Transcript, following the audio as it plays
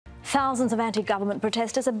Thousands of anti-government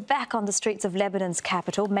protesters are back on the streets of Lebanon's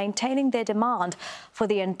capital, maintaining their demand for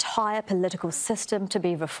the entire political system to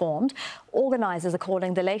be reformed. Organisers are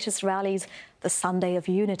calling the latest rallies the Sunday of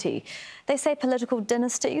Unity. They say political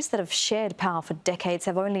dynasties that have shared power for decades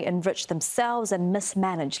have only enriched themselves and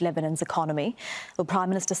mismanaged Lebanon's economy. Well, Prime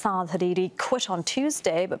Minister Saad Hariri quit on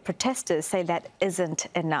Tuesday, but protesters say that isn't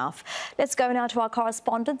enough. Let's go now to our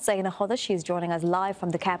correspondent, Zeina Khodr. She's joining us live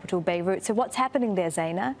from the capital, Beirut. So what's happening there,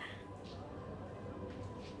 Zeina?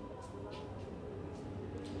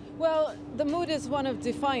 Well, the mood is one of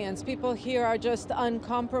defiance. People here are just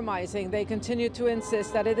uncompromising. They continue to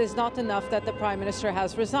insist that it is not enough that the Prime Minister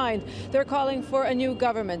has resigned. They're calling for a new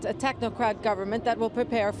government, a technocrat government that will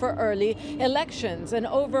prepare for early elections, an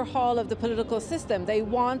overhaul of the political system. They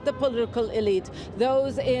want the political elite,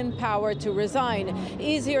 those in power, to resign.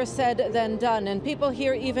 Easier said than done, and people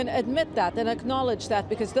here even admit that and acknowledge that,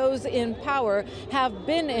 because those in power have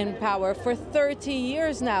been in power for 30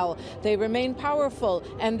 years now. They remain powerful,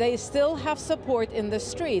 and they still have support in the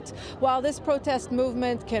street. While this protest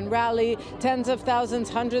movement can rally tens of thousands,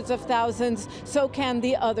 hundreds of thousands, so can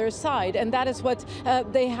the other side. And that is what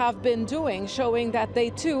they have been doing, showing that they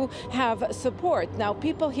too have support. Now,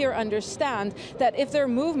 people here understand that if their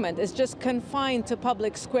movement is just confined to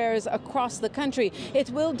public squares across the country, it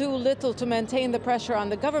will do little to maintain the pressure on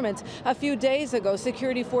the government. A few days ago,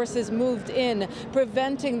 security forces moved in,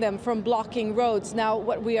 preventing them from blocking roads. Now,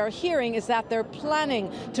 what we are hearing is that they're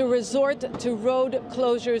planning to resort to road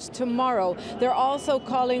closures tomorrow. They're also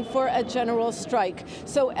calling for a general strike.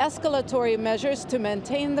 So escalatory measures to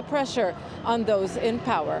maintain the pressure on those in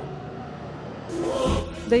power.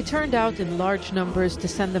 They turned out in large numbers to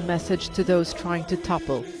send a message to those trying to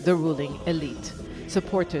topple the ruling elite.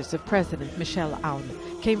 Supporters of President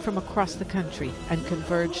Aoun came from across the country and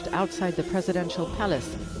converged outside the presidential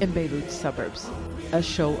palace in Beirut's suburbs. A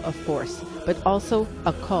show of force, but also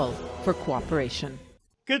a call for cooperation.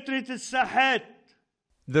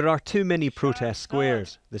 There are too many protest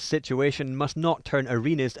squares. The situation must not turn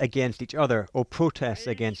arenas against each other or protests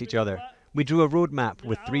against each other. We drew a roadmap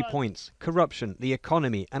with 3 points: corruption, the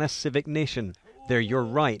economy and a civic nation. They're your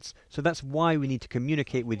rights, so that's why we need to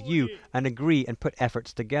communicate with you and agree and put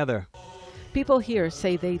efforts together. People here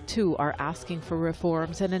say they too are asking for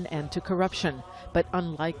reforms and an end to corruption. But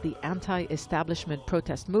unlike the anti-establishment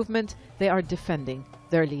protest movement, they are defending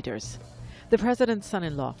their leaders. The president's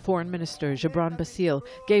son-in-law, Foreign Minister Jabraan Bassil,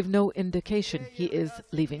 gave no indication he is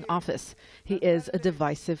leaving office. He is a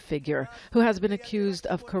divisive figure who has been accused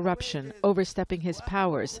of corruption, overstepping his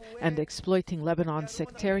powers, and exploiting Lebanon's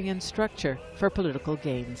sectarian structure for political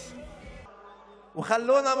gains. Let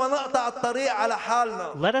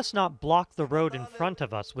us not block the road in front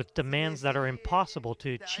of us with demands that are impossible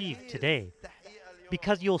to achieve today,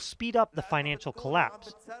 because you'll speed up the financial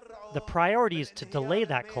collapse. The priority is to delay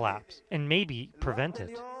that collapse and maybe prevent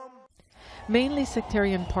it. Mainly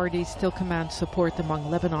sectarian parties still command support among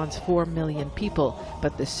Lebanon's 4 million people,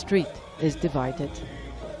 but the street is divided.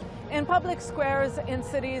 In public squares in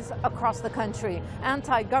cities across the country,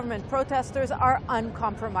 anti-government protesters are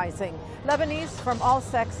uncompromising. Lebanese from all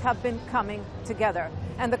sects have been coming together,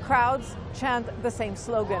 and the crowds chant the same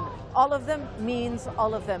slogan: all of them means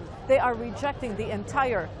all of them. They are rejecting the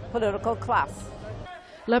entire political class.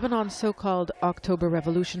 Lebanon's so-called October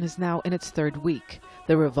Revolution is now in its third week.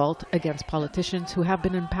 The revolt against politicians who have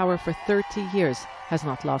been in power for 30 years has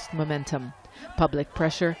not lost momentum. Public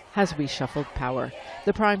pressure has reshuffled power.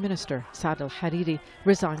 The Prime Minister, Saad al-Hariri,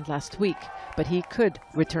 resigned last week, but he could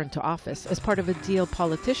return to office as part of a deal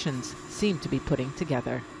politicians seem to be putting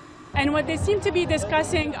together. And what they seem to be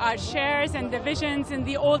discussing are shares and divisions in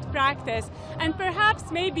the old practice. And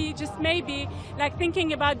perhaps maybe, just maybe, like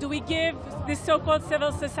thinking about, do we give this so-called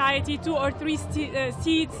civil society 2 or 3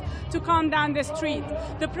 seats to calm down the street?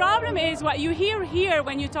 The problem is what you hear here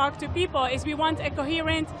when you talk to people is we want a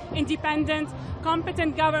coherent, independent,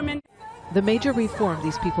 competent government. The major reform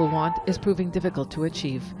these people want is proving difficult to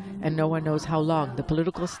achieve, and no one knows how long the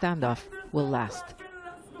political standoff will last.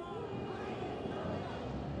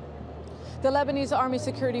 The Lebanese Army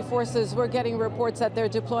Security Forces were getting reports that they're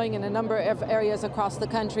deploying in a number of areas across the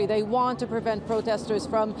country. They want to prevent protesters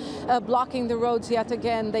from blocking the roads yet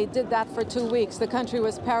again. They did that for 2 weeks. The country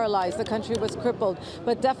was paralyzed. The country was crippled.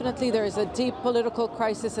 But definitely there is a deep political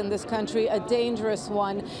crisis in this country, a dangerous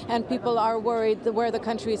one, and people are worried where the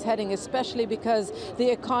country is heading, especially because the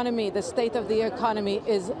economy, the state of the economy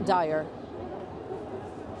is dire.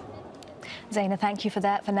 Zeina, thank you for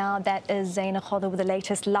that. For now, that is Zeina Khodr with the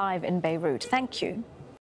latest live in Beirut. Thank you.